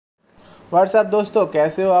WhatsApp दोस्तों,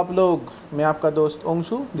 कैसे हो आप लोग। मैं आपका दोस्त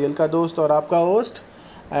ओंशु, दिल का दोस्त और आपका होस्ट।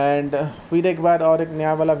 एंड फिर एक बार और एक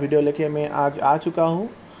नया वाला वीडियो लेके मैं आज आ चुका हूँ।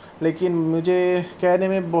 लेकिन मुझे कहने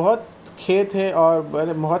में बहुत खेद है और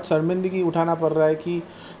बहुत शर्मिंदगी उठाना पड़ रहा है कि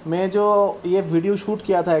मैं जो ये वीडियो शूट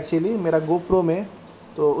किया था एक्चुअली मेरा गोप्रो में,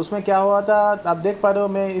 तो उसमें क्या हुआ था आप देख पा रहे हो।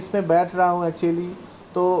 मैं इसमें बैठ रहा हूँ एक्चुअली,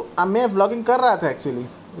 तो अब मैं व्लॉगिंग कर रहा था एक्चुअली।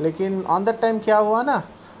 लेकिन ऑन दैट टाइम क्या हुआ ना,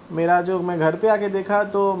 मेरा जो मैं घर पे आके देखा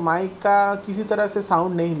तो माइक का किसी तरह से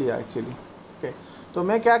साउंड नहीं लिया एक्चुअली। ओके, तो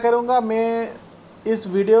मैं क्या करूँगा, मैं इस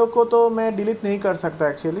वीडियो को तो मैं डिलीट नहीं कर सकता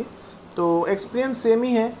एक्चुअली। तो एक्सपीरियंस सेम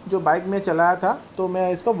ही है जो बाइक में चलाया था, तो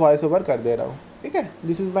मैं इसको वॉइस ओवर कर दे रहा हूँ। ठीक है,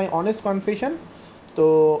 this is my honest confession.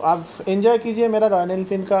 तो आप एंजॉय कीजिए मेरा रॉयल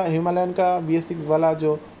एनफील्ड का हिमालयन का BS6 वाला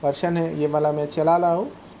जो वर्जन है, ये वाला मैं चला रहा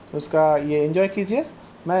हूँ, उसका ये एंजॉय कीजिए।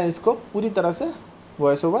 मैं इसको पूरी तरह से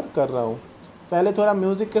वॉइस ओवर कर रहा हूँ। पहले थोड़ा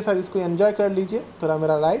म्यूज़िक के साथ इसको एंजॉय कर लीजिए, थोड़ा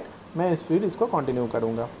मेरा राइड, मैं इस फीड इसको कंटिन्यू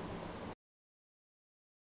करूँगा।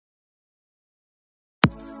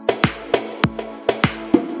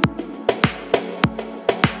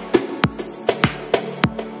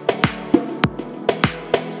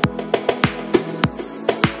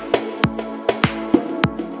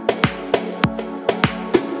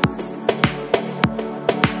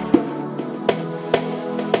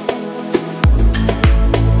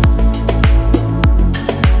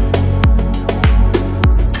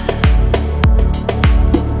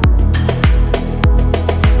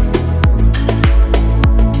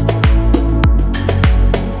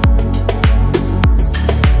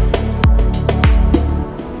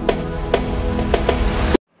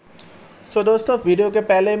 तो दोस्तों, वीडियो के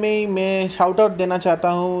पहले में ही मैं शाउट आउट देना चाहता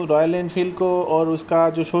हूँ रॉयल एनफील्ड को और उसका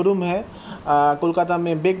जो शोरूम है कोलकाता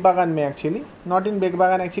में बेग बागान में, एक्चुअली नॉट इन बेग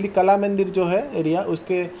बागान, एक्चुअली कला मंदिर जो है एरिया,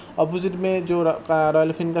 उसके अपोजिट में जो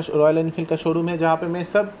रॉयल एनफील्ड का शोरूम है जहाँ पे मैं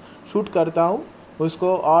सब शूट करता हूँ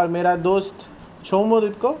उसको, और मेरा दोस्त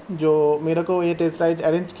शोमोदित को जो मेरे को ये टेस्ट राइड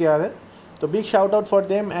अरेंज किया है। तो big shout out for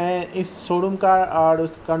them. इस शोरूम का और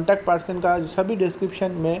उस कॉन्टैक्ट पर्सन का सभी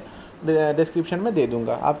डिस्क्रिप्शन में दे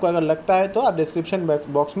दूंगा। आपको अगर लगता है तो आप डिस्क्रिप्शन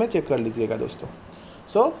बॉक्स में चेक कर लीजिएगा दोस्तों।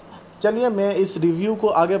 सो चलिए मैं इस रिव्यू को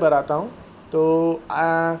आगे बढ़ाता हूँ। तो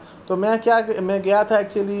मैं गया था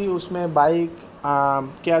एक्चुअली उसमें बाइक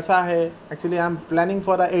कैसा है। Actually I am planning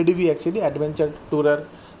for ADV actually, adventure tourer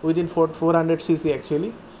with in 400 cc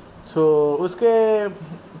actually. सो उसके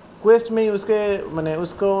क्वेस्ट में ही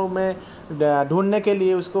उसको मैं ढूंढने के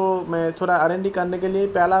लिए, उसको मैं थोड़ा R&D करने के लिए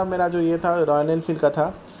पहला मेरा जो ये था रॉयल एनफील्ड का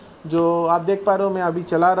था, जो आप देख पा रहे हो मैं अभी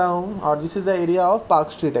चला रहा हूँ। और this is the area of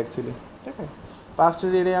park street actually. ठीक है, पार्क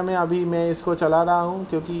स्ट्रीट एरिया में अभी मैं इसको चला रहा हूँ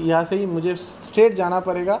क्योंकि यहाँ से ही मुझे स्ट्रेट जाना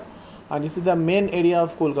पड़ेगा और this is the main area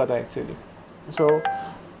of Kolkata actually. सो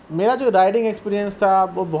मेरा जो राइडिंग एक्सपीरियंस था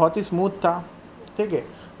वो बहुत ही स्मूथ था। ठीक है,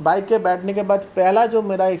 बाइक के बैठने के बाद पहला जो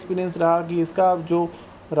मेरा एक्सपीरियंस रहा कि इसका जो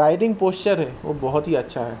राइडिंग पोस्चर है वो बहुत ही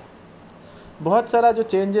अच्छा है। बहुत सारा जो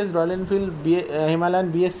changes royal Enfield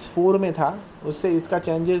Himalayan BS4 में था, उससे इसका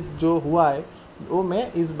चेंजेस जो हुआ है वो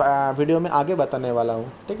मैं इस वीडियो में आगे बताने वाला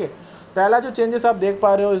हूँ। ठीक है, पहला जो चेंजेस आप देख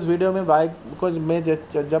पा रहे हो इस वीडियो में बाइक को मैं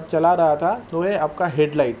जब चला रहा था तो है आपका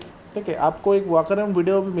हेडलाइट। ठीक है, आपको एक वॉकअराउंड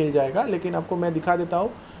वीडियो भी मिल जाएगा, लेकिन आपको मैं दिखा देता हूँ।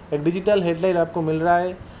 एक डिजिटल हेडलाइट आपको मिल रहा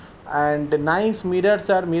है एंड नाइस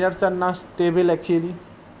मिरर्स आर ना स्टेबल एक्चुअली।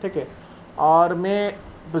 ठीक है, और मैं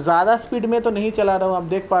ज़्यादा स्पीड में तो नहीं चला रहा हूँ, आप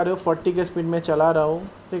देख पा रहे हो 40 के स्पीड में चला रहा हूँ।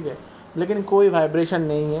 ठीक है, लेकिन कोई वाइब्रेशन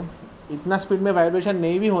नहीं है। इतना स्पीड में वाइब्रेशन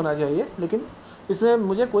नहीं भी होना चाहिए, लेकिन इसमें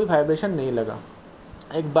मुझे कोई वाइब्रेशन नहीं लगा।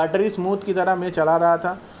 एक बैटरी स्मूथ की तरह मैं चला रहा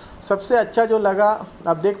था। सबसे अच्छा जो लगा,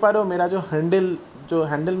 आप देख पा रहे हो मेरा जो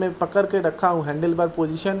हैंडल में पकड़ के रखा हूँ, handle bar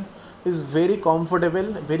position is very comfortable,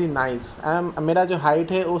 very nice. मेरा जो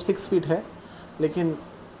हाइट है वो 6 फीट है, लेकिन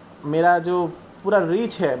मेरा जो पूरा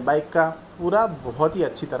रीच है बाइक का पूरा बहुत ही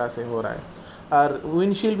अच्छी तरह से हो रहा है। और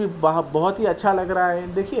विंडशील्ड भी बहुत ही अच्छा लग रहा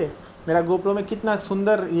है। देखिए मेरा गोप्रो में कितना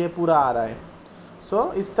सुंदर ये पूरा आ रहा है।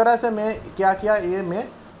 सो इस तरह से मैं क्या किया, ये मैं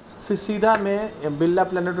सीधा में बिरला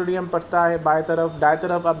प्लेनेटोरियम पड़ता है दाएं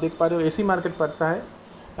तरफ आप देख पा रहे हो AC मार्केट पड़ता है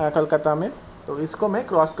कलकत्ता में, तो इसको मैं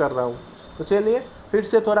क्रॉस कर रहा हूँ। तो चलिए फिर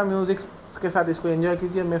से थोड़ा म्यूज़िक के साथ इसको एंजॉय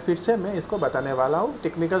कीजिए। मैं इसको बताने वाला हूँ,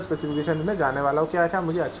 टेक्निकल स्पेसिफिकेशन में जाने वाला हूँ, क्या क्या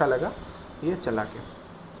मुझे अच्छा लगा ये चला के।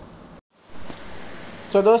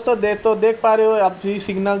 तो दोस्तों देख पा रहे हो अभी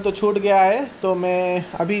सिग्नल तो छूट गया है, तो मैं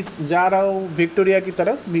अभी जा रहा हूँ विक्टोरिया की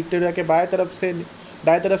तरफ। विक्टोरिया के दाएं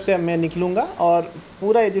तरफ से मैं निकलूँगा और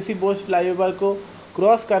पूरा एजेसी बोस फ्लाईओवर को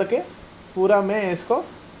क्रॉस करके पूरा मैं इसको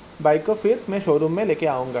बाइक को फिर मैं शोरूम में लेके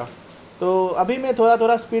आऊँगा। तो अभी मैं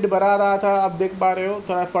थोड़ा स्पीड बढ़ा रहा था, आप देख पा रहे हो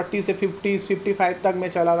थोड़ा 40 से 55 तक मैं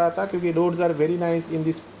चला रहा था, क्योंकि roads are very nice in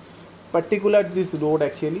this particular this road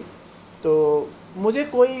actually. तो मुझे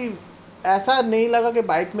कोई ऐसा नहीं लगा कि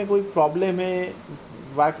बाइक में कोई प्रॉब्लम है,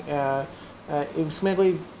 इसमें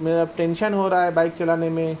कोई मेरा टेंशन हो रहा है बाइक चलाने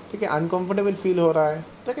में, ठीक है, अनकंफर्टेबल फील हो रहा है,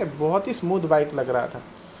 ठीक है, बहुत ही स्मूथ बाइक लग रहा था।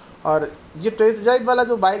 और ये टेस्ट ड्राइव वाला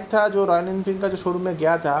जो बाइक था, जो रॉयल एनफील्ड का जो शोरूम में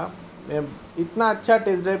गया था, इतना अच्छा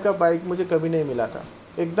टेस्ट ड्राइव का बाइक मुझे कभी नहीं मिला था,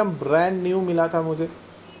 एकदम ब्रांड न्यू मिला था मुझे।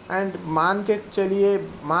 एंड मान के चलिए,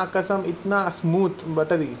 माँ कसम, इतना स्मूथ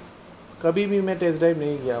बटरी कभी भी मैं टेस्ट ड्राइव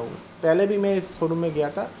नहीं गया हूँ। पहले भी मैं इस शोरूम में गया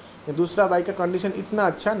था, दूसरा बाइक का कंडीशन इतना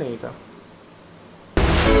अच्छा नहीं था।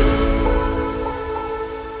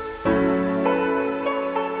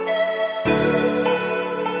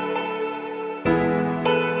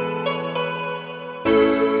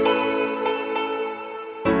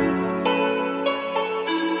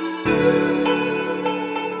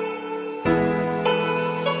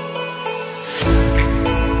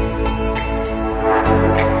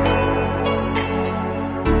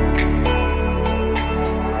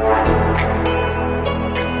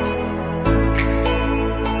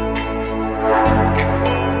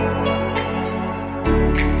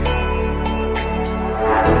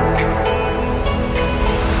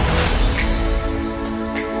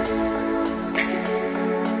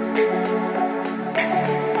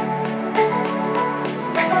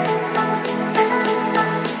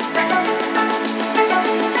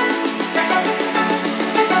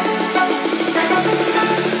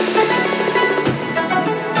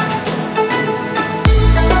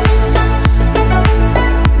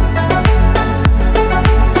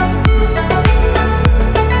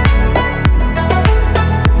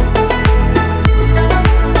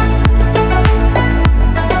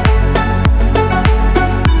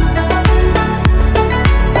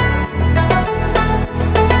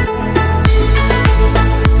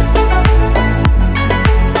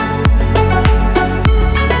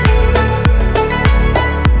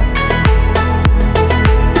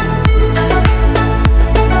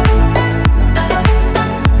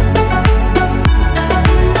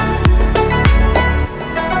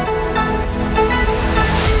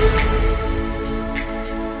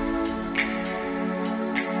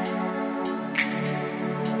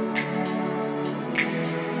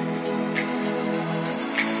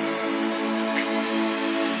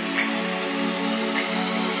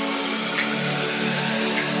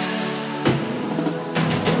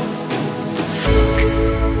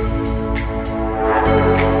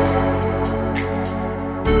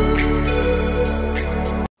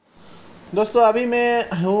 दोस्तों अभी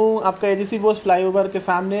मैं हूँ आपका एजीसी बोस फ्लाईओवर के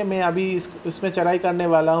सामने। मैं अभी इसमें चढ़ाई करने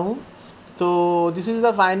वाला हूँ। तो this is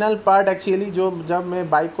the final part actually, जो जब मैं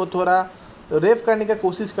बाइक को थोड़ा रेव करने की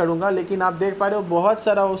कोशिश करूँगा। लेकिन आप देख पा रहे हो बहुत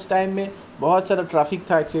सारा उस टाइम में बहुत सारा ट्रैफिक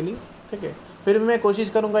था एक्चुअली, ठीक है। फिर भी मैं कोशिश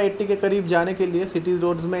करूँगा 80 के करीब जाने के लिए। सिटीज़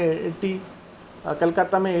रोड्स में 80,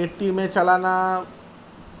 कलकत्ता में 80 में चलाना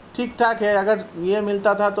ठीक ठाक है। अगर ये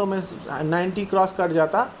मिलता था तो मैं 90 क्रॉस कर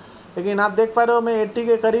जाता, लेकिन आप देख पा रहे हो मैं 80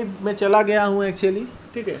 के करीब में चला गया हूँ एक्चुअली,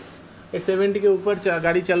 ठीक है। 70 के ऊपर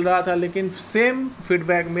गाड़ी चल रहा था, लेकिन सेम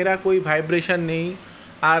फीडबैक, मेरा कोई वाइब्रेशन नहीं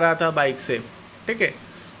आ रहा था बाइक से, ठीक है।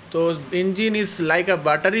 तो engine is like a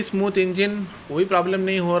buttery smooth engine, कोई प्रॉब्लम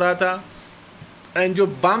नहीं हो रहा था। एंड जो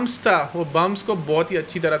बम्प्स था वो बम्प्स को बहुत ही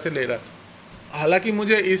अच्छी तरह से ले रहा था। हालांकि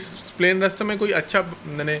मुझे इस प्लेन रास्ते में कोई अच्छा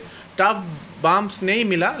मैंने टफ बम्प्स नहीं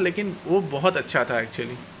मिला, लेकिन वो बहुत अच्छा था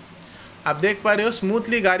एक्चुअली। आप देख पा रहे हो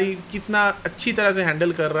स्मूथली गाड़ी कितना अच्छी तरह से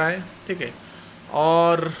हैंडल कर रहा है, ठीक है।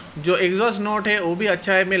 और जो एग्जॉस्ट नोट है वो भी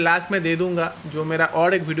अच्छा है। मैं लास्ट में दे दूंगा, जो मेरा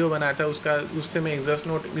और एक वीडियो बनाया था उससे मैं एग्जॉस्ट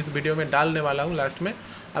नोट इस वीडियो में डालने वाला हूँ लास्ट में,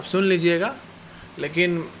 आप सुन लीजिएगा।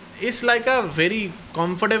 लेकिन it's like a very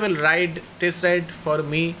comfortable ride, test ride for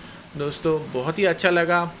me दोस्तों, बहुत ही अच्छा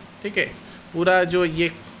लगा, ठीक है। पूरा जो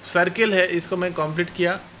ये सर्किल है इसको मैं कंप्लीट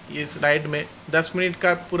किया इस राइड में। 10 मिनट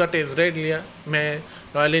का पूरा टेस्ट राइड लिया मैं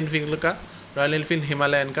रॉयल एनफील्ड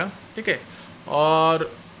हिमालयन का, ठीक है।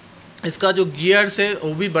 और इसका जो गियर्स है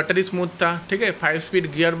वो भी बटरी स्मूथ था, ठीक है। 5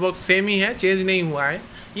 स्पीड गियर बॉक्स सेम ही है, चेंज नहीं हुआ है।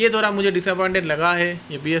 ये थोड़ा मुझे डिसअपॉइंटेड लगा है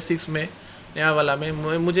ये BS6 में, नया वाला में।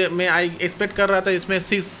 मैं एक्सपेक्ट कर रहा था इसमें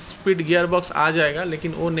 6 स्पीड गियर बॉक्स आ जाएगा,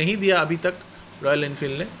 लेकिन वो नहीं दिया अभी तक रॉयल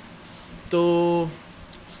एनफील्ड ने। तो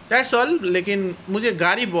दैट्स ऑल। लेकिन मुझे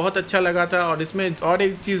गाड़ी बहुत अच्छा लगा था। और इसमें और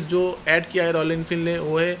एक चीज़ जो ऐड किया है रॉयल एनफील्ड ने,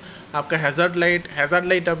 वो है आपका हैज़र्ड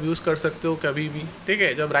लाइट आप यूज़ कर सकते हो कभी भी, ठीक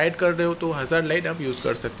है। जब राइड कर रहे हो तो हैज़र्ड लाइट आप यूज़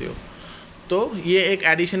कर सकते हो। तो ये एक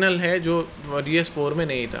एडिशनल है जो BS4 में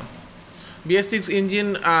नहीं था। BS6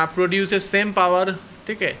 engine produces same power,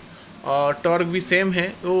 ठीक है, और टॉर्क भी सेम है।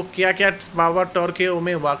 तो क्या क्या पावर टॉर्क है वो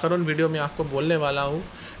मैं वाकरन वीडियो में आपको बोलने वाला हूँ।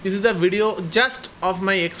 This is the video just of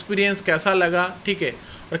my experience, कैसा लगा, ठीक है,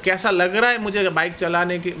 और कैसा लग रहा है मुझे बाइक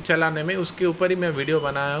चलाने में, उसके ऊपर ही मैं वीडियो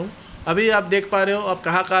बनाया हूँ। अभी आप देख पा रहे हो अब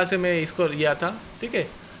कहाँ से मैं इसको लिया था, ठीक है।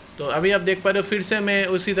 तो अभी आप देख पा रहे हो फिर से मैं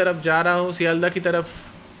उसी तरफ जा रहा हूँ, सियालदा की तरफ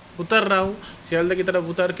उतर रहा हूँ। सियालदा की तरफ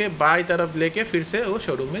उतर के बाई तरफ लेके फिर से वो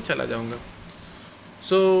शोरूम में चला जाऊँगा।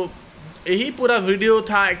 सो यही पूरा वीडियो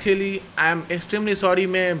था। Actually I am extremely sorry,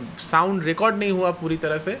 मैं साउंड रिकॉर्ड नहीं हुआ पूरी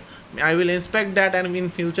तरह से। I will inspect that and in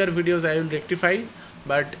future videos I will rectify.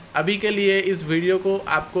 But अभी के लिए इस वीडियो को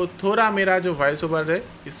आपको थोड़ा मेरा जो वॉइस ओवर है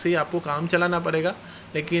इससे ही आपको काम चलाना पड़ेगा।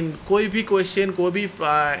 लेकिन कोई भी क्वेश्चन, कोई भी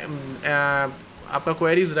आपका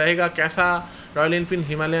क्वेरीज रहेगा कैसा रॉयल एनफील्ड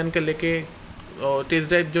हिमालयन के लेके टेस्ट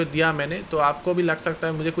ड्राइव जो दिया मैंने, तो आपको भी लग सकता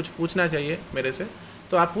है मुझे कुछ पूछना चाहिए मेरे से,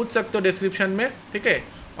 तो आप पूछ सकते हो डिस्क्रिप्शन में, ठीक है।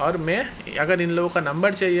 और मैं अगर इन लोगों का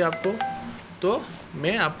नंबर चाहिए आपको तो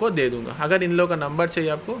मैं आपको दे दूंगा, अगर इन लोगों का नंबर चाहिए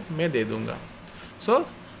आपको मैं दे दूंगा। सो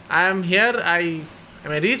I am here, I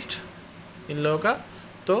reached in लोगों का।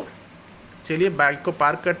 तो चलिए बाइक को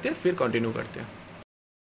पार्क करते हैं, फिर कंटिन्यू करते हैं।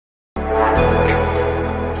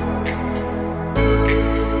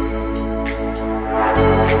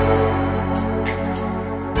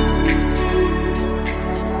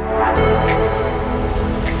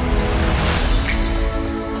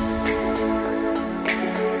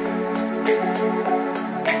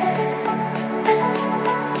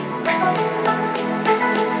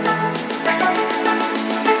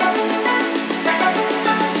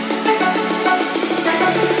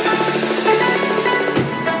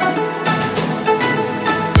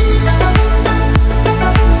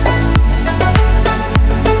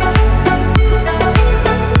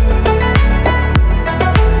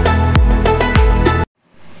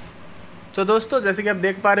 तो दोस्तों जैसे कि आप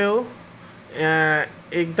देख पा रहे हो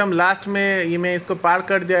एकदम लास्ट में ये मैं इसको पार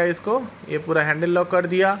कर दिया, इसको ये पूरा हैंडल लॉक कर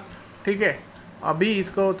दिया, ठीक है। अभी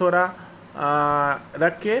इसको थोड़ा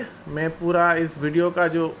रख के मैं पूरा इस वीडियो का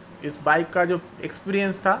जो इस बाइक का जो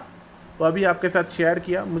एक्सपीरियंस था वो अभी आपके साथ शेयर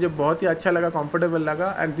किया। मुझे बहुत ही अच्छा लगा, कंफर्टेबल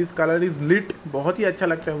लगा and this colour is lit, बहुत ही अच्छा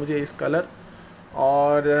लगता है मुझे इस कलर।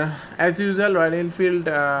 और as usual royal Enfield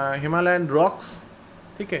Himalayan rocks,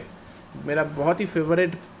 ठीक है, मेरा बहुत ही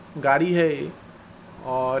फेवरेट गाड़ी है ये।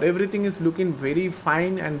 और everything is looking very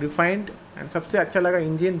fine and refined and सबसे अच्छा लगा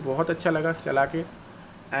इंजन, बहुत अच्छा लगा चला के।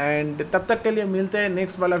 एंड तब तक के लिए मिलते हैं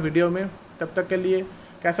नेक्स्ट वाला वीडियो में। तब तक के लिए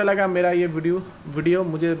कैसा लगा मेरा ये वीडियो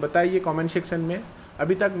मुझे बताइए कमेंट सेक्शन में।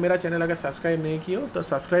 अभी तक मेरा चैनल अगर सब्सक्राइब नहीं किया हो तो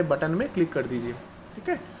सब्सक्राइब बटन में क्लिक कर दीजिए, ठीक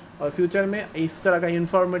है। और फ्यूचर में इस तरह का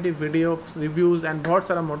इन्फॉर्मेटिव वीडियो, रिव्यूज़ एंड बहुत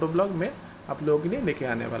सारा मोटो ब्लॉग मैं आप लोगों के लिए लेके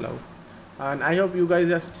आने वाला हूँ। And I hope you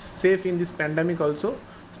guys are safe in this pandemic also.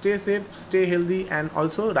 Stay safe, stay healthy and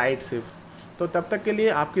also ride safe. तो तब तक के लिए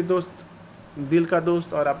आपके दोस्त, दिल का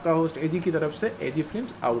दोस्त और आपका होस्ट एजी की तरफ से एजी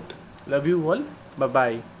films out. Love you all, bye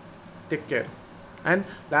bye, take care. And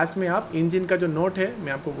last में आप इंजन का जो नोट है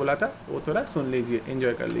मैं आपको बोला था वो थोड़ा सुन लीजिए,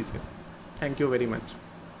 एंजॉय कर लीजिए। Thank you very much.